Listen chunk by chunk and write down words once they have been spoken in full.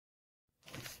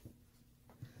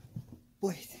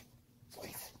Wait.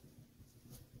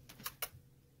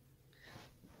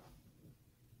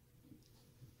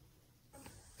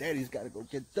 Daddy's got to go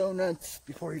get donuts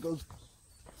before he goes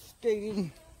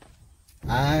skating.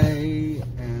 I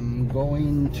am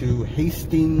going to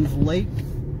Hastings Lake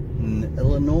in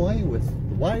Illinois with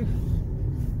the wife.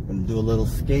 Gonna do a little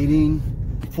skating.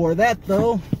 Before that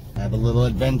though, I have a little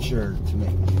adventure to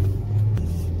make.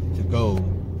 To go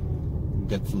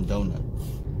get some donuts.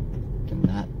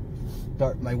 Cannot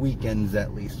start my weekends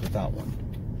at least without one.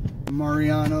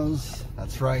 Mariano's,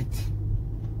 that's right.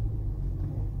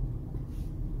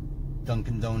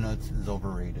 Dunkin' Donuts is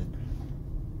overrated.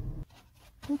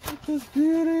 Look at this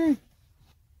beauty!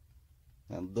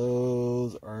 And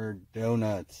those are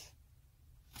donuts.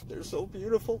 They're so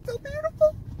beautiful, so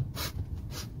beautiful!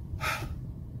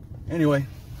 Anyway,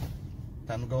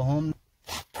 time to go home.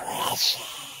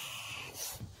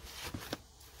 Precious!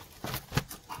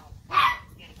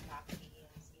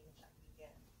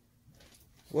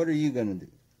 What are you gonna do?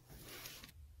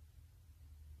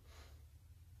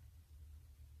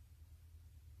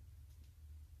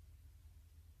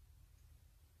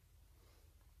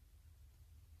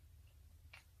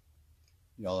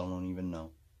 Y'all don't even know.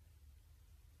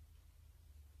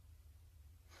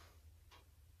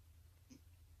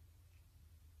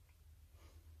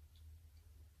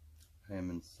 I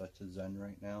am in such a zen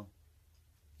right now.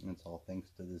 And it's all thanks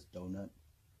to this donut.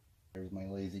 There's my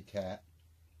lazy cat.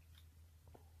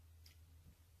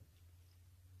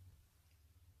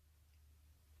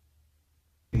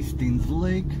 Hastings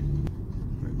Lake.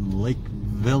 We're in Lake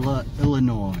Villa,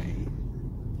 Illinois.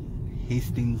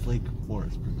 Hastings Lake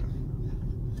Forest Preserve.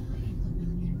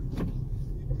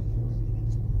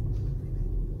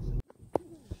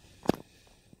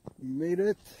 Made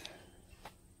it.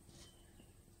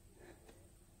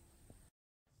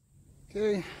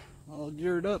 Okay, all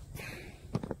geared up.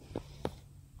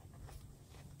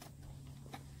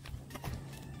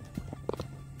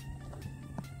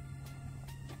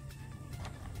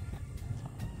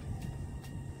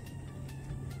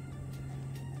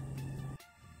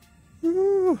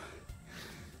 Woo!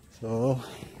 So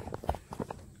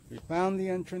we found the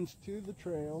entrance to the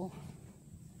trail.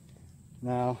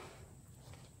 Now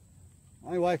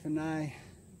my wife and I,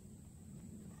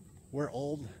 we're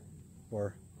old,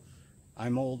 or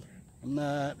I'm old. I'm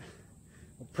not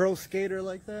a pro skater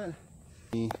like that.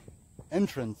 The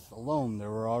entrance alone, there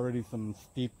were already some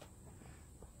steep,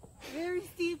 very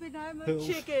steep, and I'm a hills.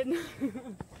 chicken.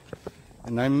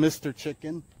 And I'm Mr.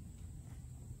 Chicken.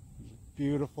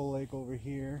 Beautiful lake over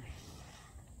here.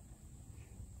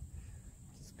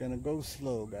 Just gonna go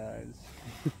slow, guys.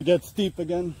 Get steep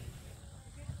again.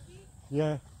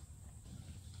 Yeah.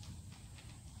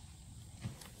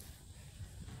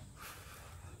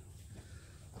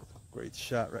 Great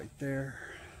shot right there.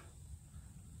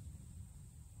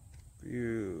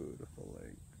 Beautiful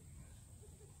lake.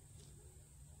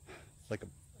 It's like a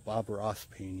Bob Ross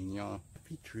painting, y'all.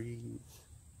 Happy trees.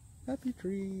 Happy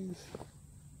trees.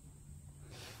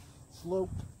 Slope.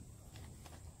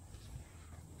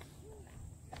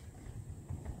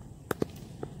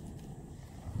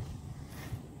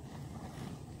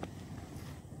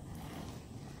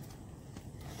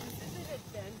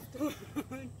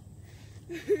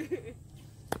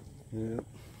 Yep.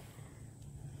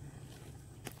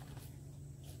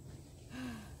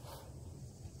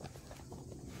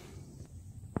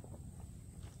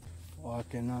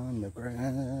 Walking on the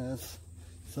grass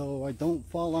so I don't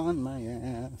fall on my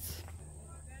ass.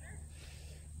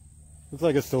 Looks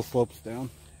like it still slopes down.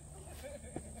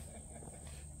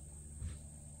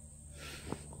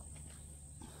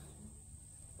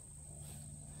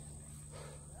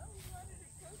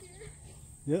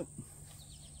 Yep.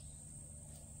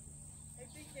 I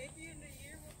think maybe in a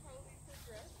year we'll probably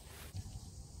progress.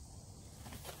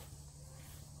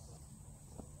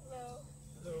 Hello.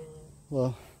 Hello.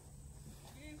 Well,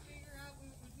 You didn't figure out we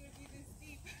were going to be this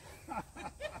steep.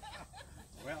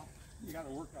 Well, you got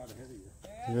to work out ahead of you.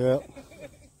 yep.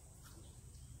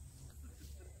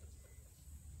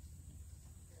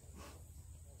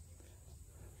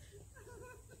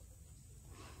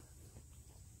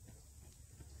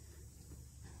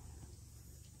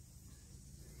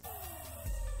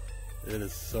 It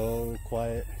is so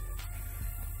quiet.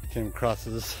 Came across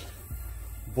this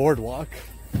boardwalk.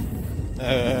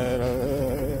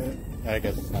 I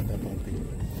guess it's not that bumpy.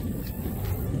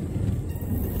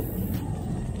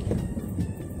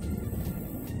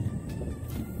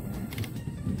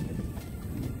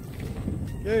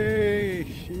 Yay!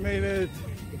 She made it!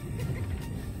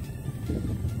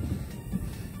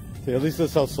 See, at least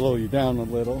this will slow you down a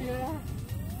little. Yeah.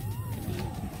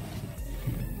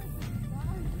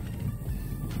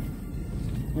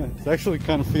 Yeah, it actually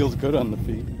kind of feels good on the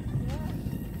feet.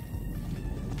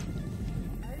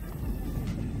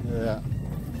 Yeah.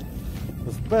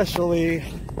 Especially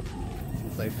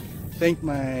since I think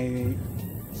my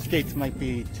skates might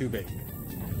be too big.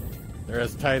 They're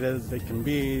as tight as they can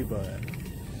be, but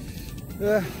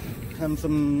I'm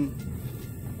some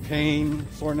pain,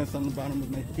 soreness on the bottom of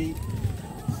my feet.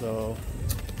 So,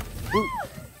 ooh,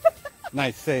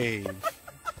 nice save.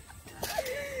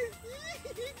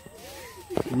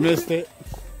 You missed it.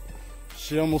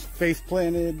 She almost face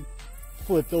planted,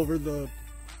 flipped over the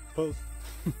post.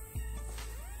 I'm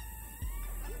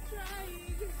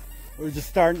trying. We're just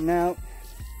starting out.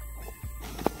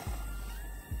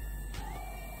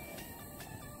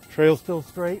 Trail still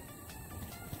straight.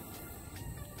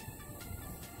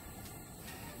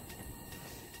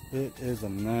 It is a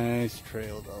nice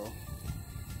trail though.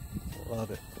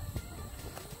 Love it.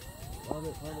 Love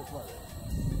it, love it, love it.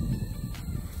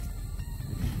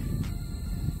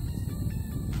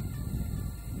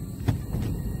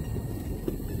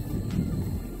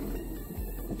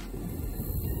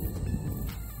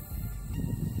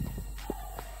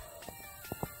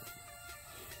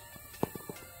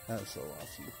 That's so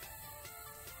awesome.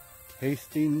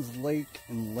 Hastings Lake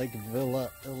in Lake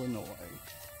Villa, Illinois.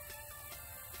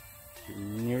 If you're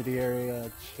near the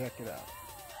area, check it out.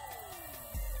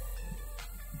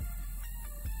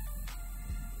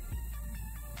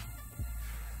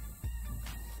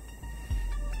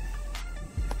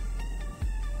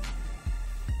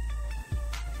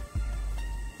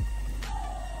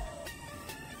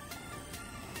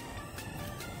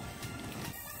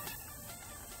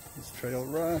 This trail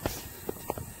rocks.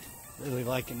 Really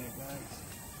liking it, guys.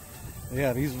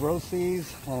 Yeah, these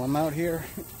Rossis, while I'm out here,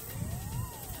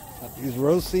 these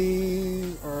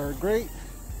Rossis are great.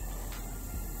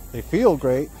 They feel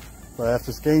great, but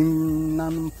after skating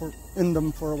on them in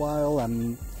them for a while,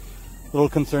 I'm a little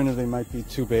concerned that they might be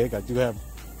too big. I do have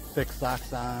thick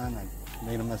socks on. I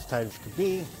made them as tight as could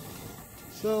be.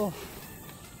 So,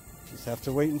 just have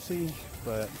to wait and see,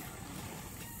 but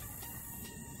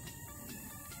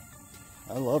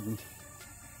I love them.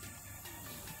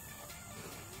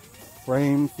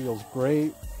 Frame feels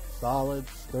great, solid,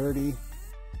 sturdy.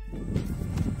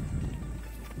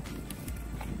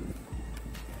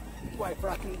 White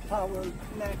Rocking Power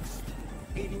next,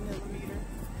 80mm.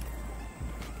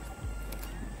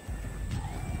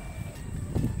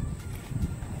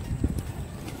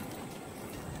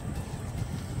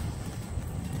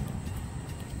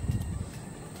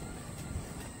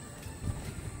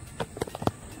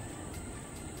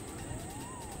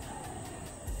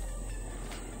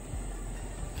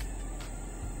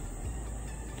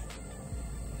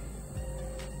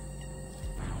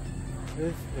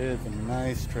 This is a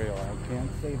nice trail. I can't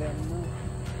say that enough.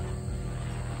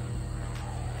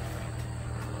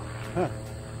 Huh.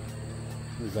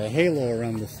 There's a halo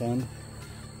around the sun.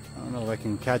 I don't know if I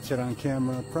can catch it on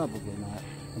camera. Probably not.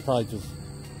 I probably just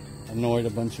annoyed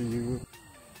a bunch of you.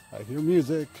 I hear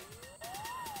music.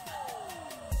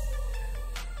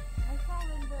 I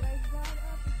fallen, but I got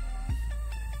up again.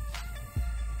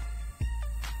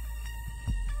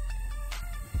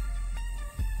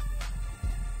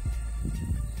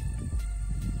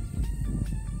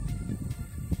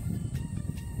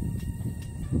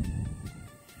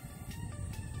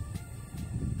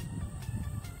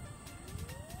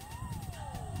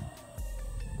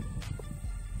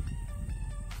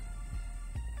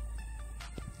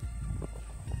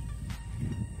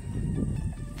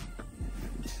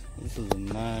 This is a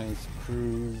nice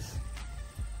cruise.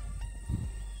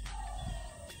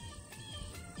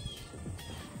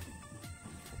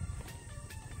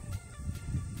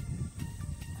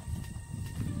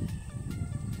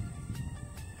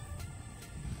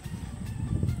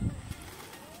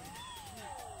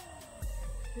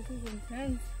 This is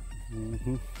intense.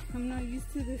 Mm-hmm. I'm not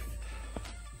used to this.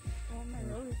 I want my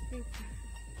roller skates.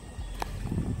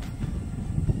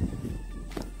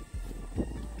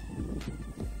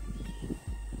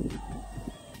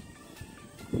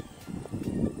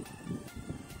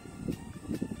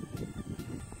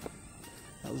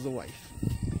 That was the wife.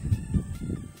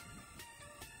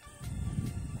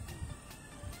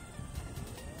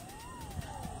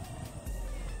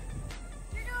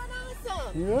 You're doing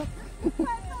awesome! Yeah.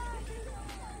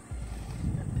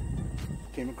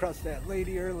 Came across that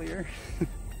lady earlier.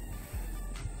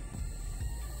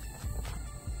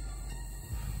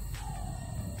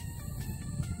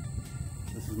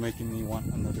 This is making me want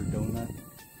another donut.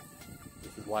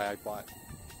 This is why I bought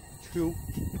 2,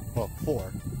 well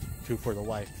 4. 2 for the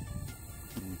wife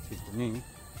and 2 for me.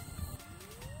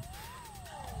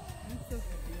 I'm so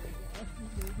happy right now.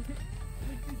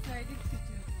 We decided to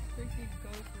do could go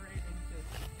for it and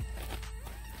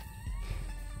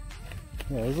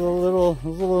just. Yeah, it was a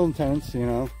little intense, you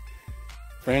know.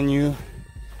 Brand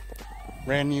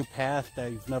new path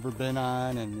that he's never been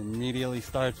on, and immediately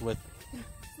starts with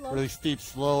really steep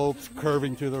slopes,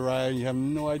 curving to the right. You have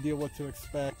no idea what to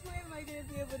expect. Which way am I gonna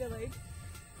be able to like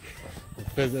The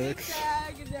physics.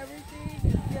 zigzag and everything?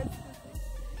 And get to the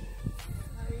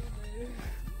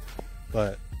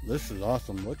But this is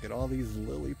awesome. Look at all these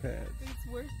lily pads. it's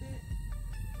worth it.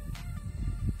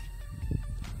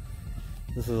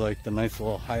 This is like the nice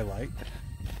little highlight.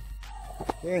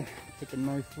 Yeah, took a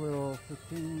nice little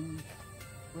 15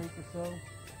 break or so.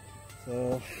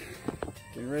 So,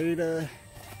 getting ready to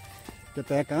get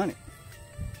back on it.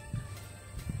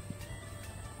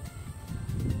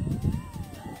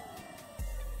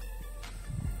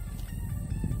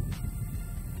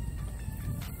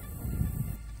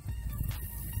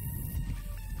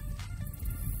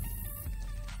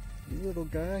 You little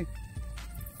guy.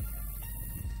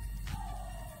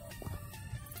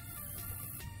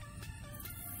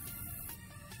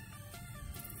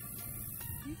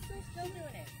 You still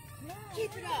doing it? Yeah.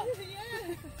 Keep it up.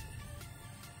 Yeah.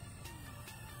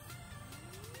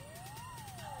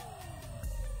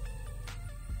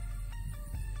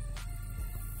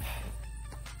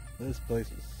 This place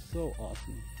is so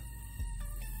awesome.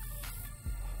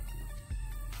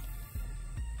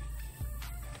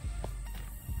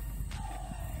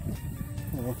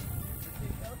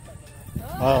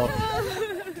 Oh,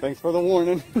 thanks for the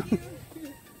warning.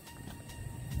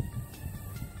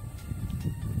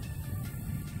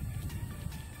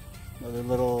 Another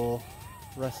little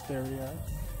rest area.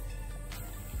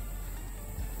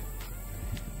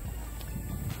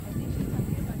 I think she's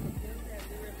talking about the film that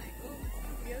we were like, oh,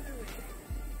 the other way.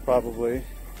 Probably.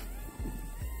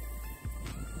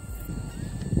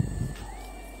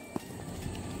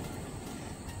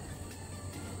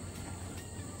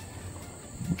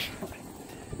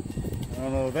 I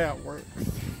don't know if that works.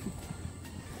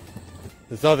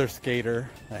 This other skater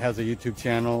that has a YouTube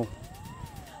channel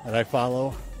that I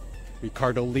follow,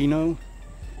 Ricardo Lino.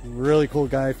 Really cool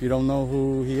guy. If you don't know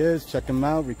who he is, check him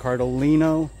out. Ricardo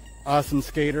Lino. Awesome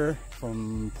skater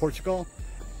from Portugal.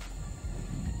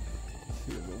 Let's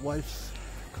see if the wife's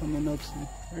coming up soon.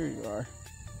 There you are.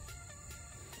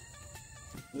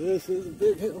 This is a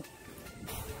big hill.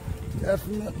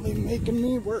 Definitely making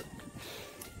me work.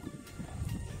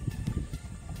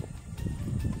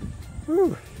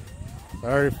 Whew.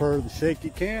 Sorry for the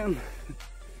shaky cam.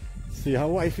 See how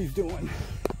wifey's doing.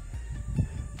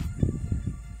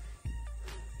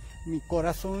 Mi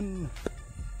corazón.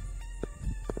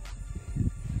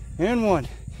 And one,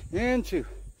 and two.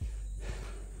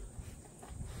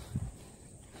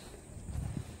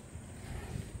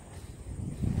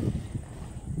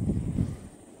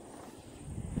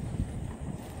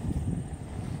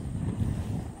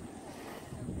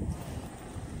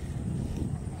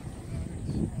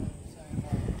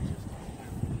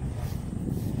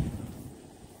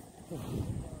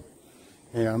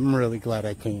 Yeah, I'm really glad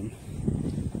I came.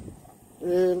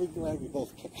 Really glad we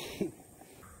both came.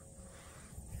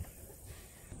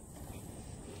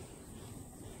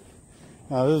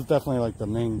 Now, this is definitely like the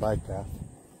main bike path.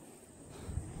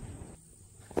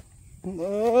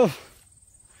 Oh,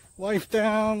 life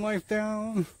down, life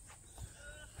down.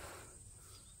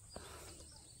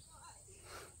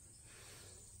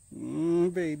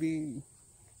 Baby.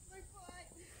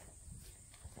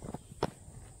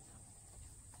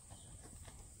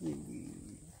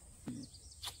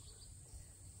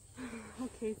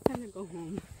 Okay, it's time to go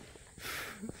home.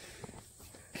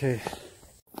 Okay.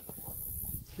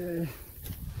 Okay.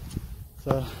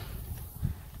 So,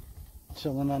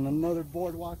 chilling on another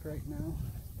boardwalk right now.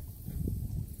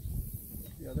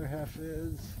 The other half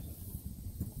is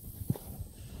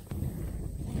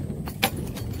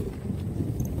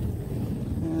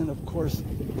and of course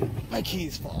my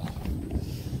keys fall.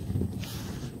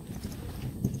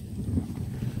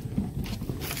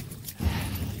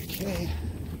 Okay.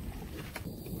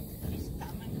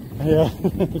 Yeah,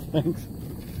 thanks.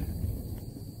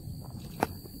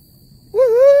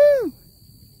 Woohoo!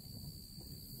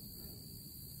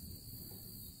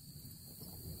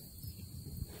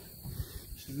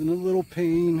 She's in a little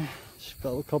pain. She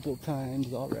fell a couple of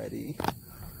times already.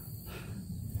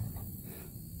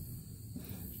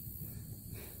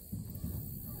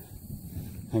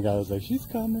 The guy was like, she's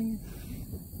coming.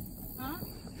 Huh?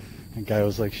 The guy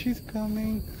was like, she's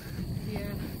coming.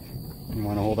 Yeah. You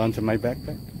want to hold on to my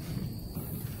backpack?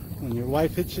 When your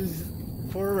wife hitches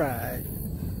for a ride.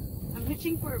 I'm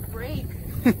hitching for a break.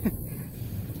 I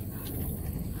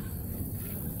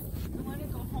want to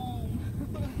go home.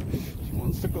 She wants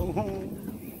wants to go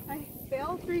home. I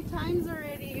failed 3 times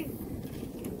already.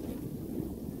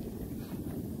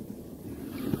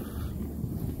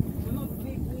 I'm a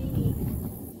big weenie.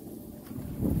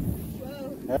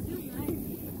 Whoa, Yep. feels nice.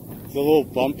 It's a little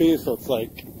bumpy, so it's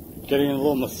like getting a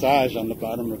little massage on the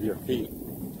bottom of your feet.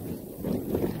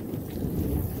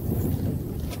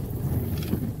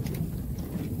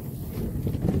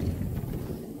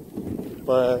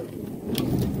 But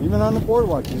even on the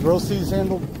boardwalk, these row seats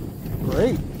handle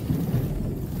great.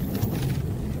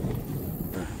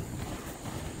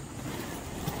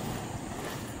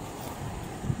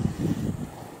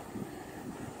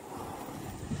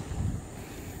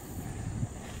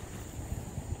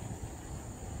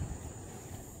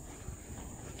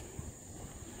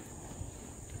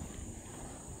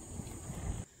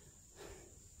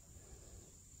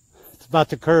 It's about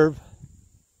to curve.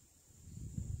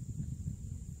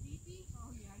 Beepy? Oh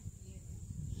yeah, I see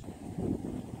it.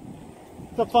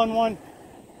 It's a fun one.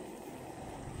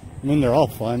 I mean, they're all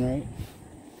fun, right?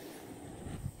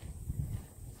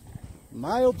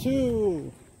 Mile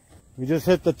 2. We just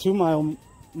hit the 2-mile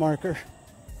marker.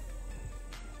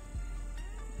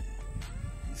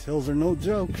 These hills are no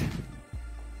joke.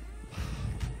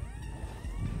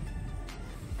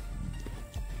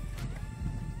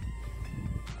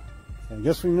 I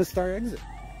guess we missed our exit.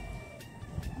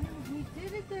 No, we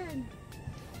did it then.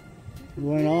 We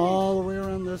went all the way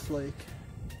around this lake.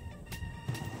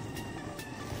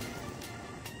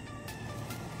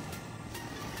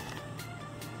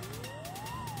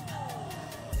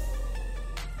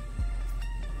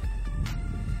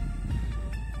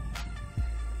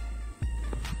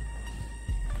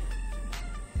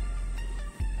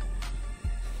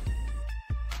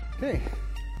 Okay.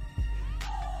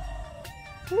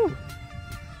 Whew.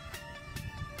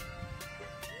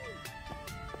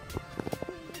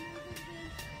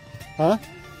 Huh?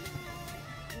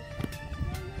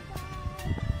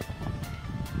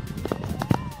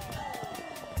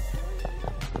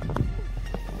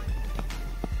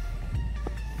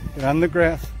 Get on the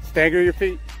grass. Stagger your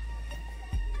feet.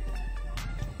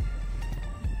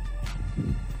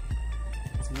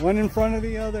 One in front of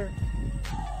the other.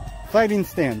 Fighting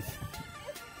stance.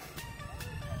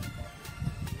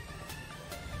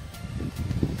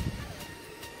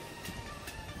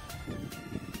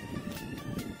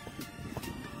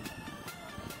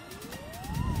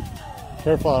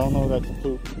 Careful, I don't know if that's a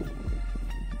poop.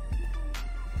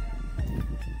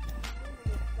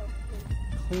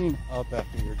 Clean up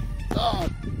after your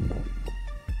dog.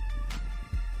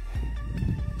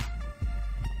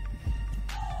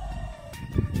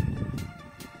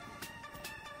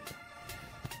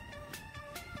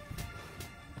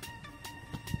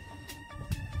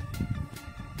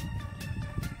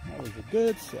 That was a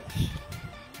good sesh.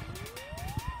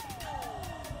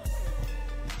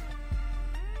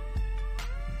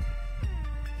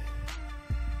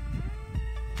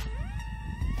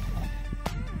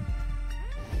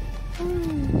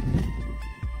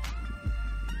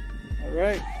 All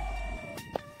right.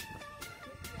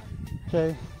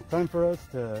 Okay, time for us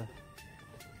to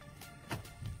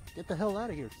get the hell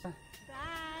out of here. Bye.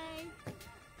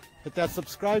 Hit that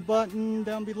subscribe button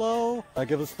down below.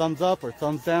 Give us thumbs up or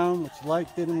thumbs down, what you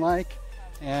like, didn't like.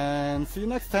 And see you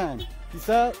next time. Peace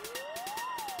out.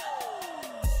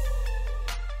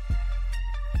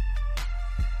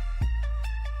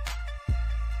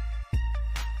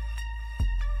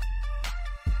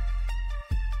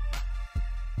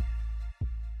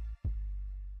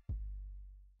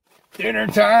 Dinner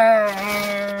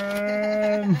time!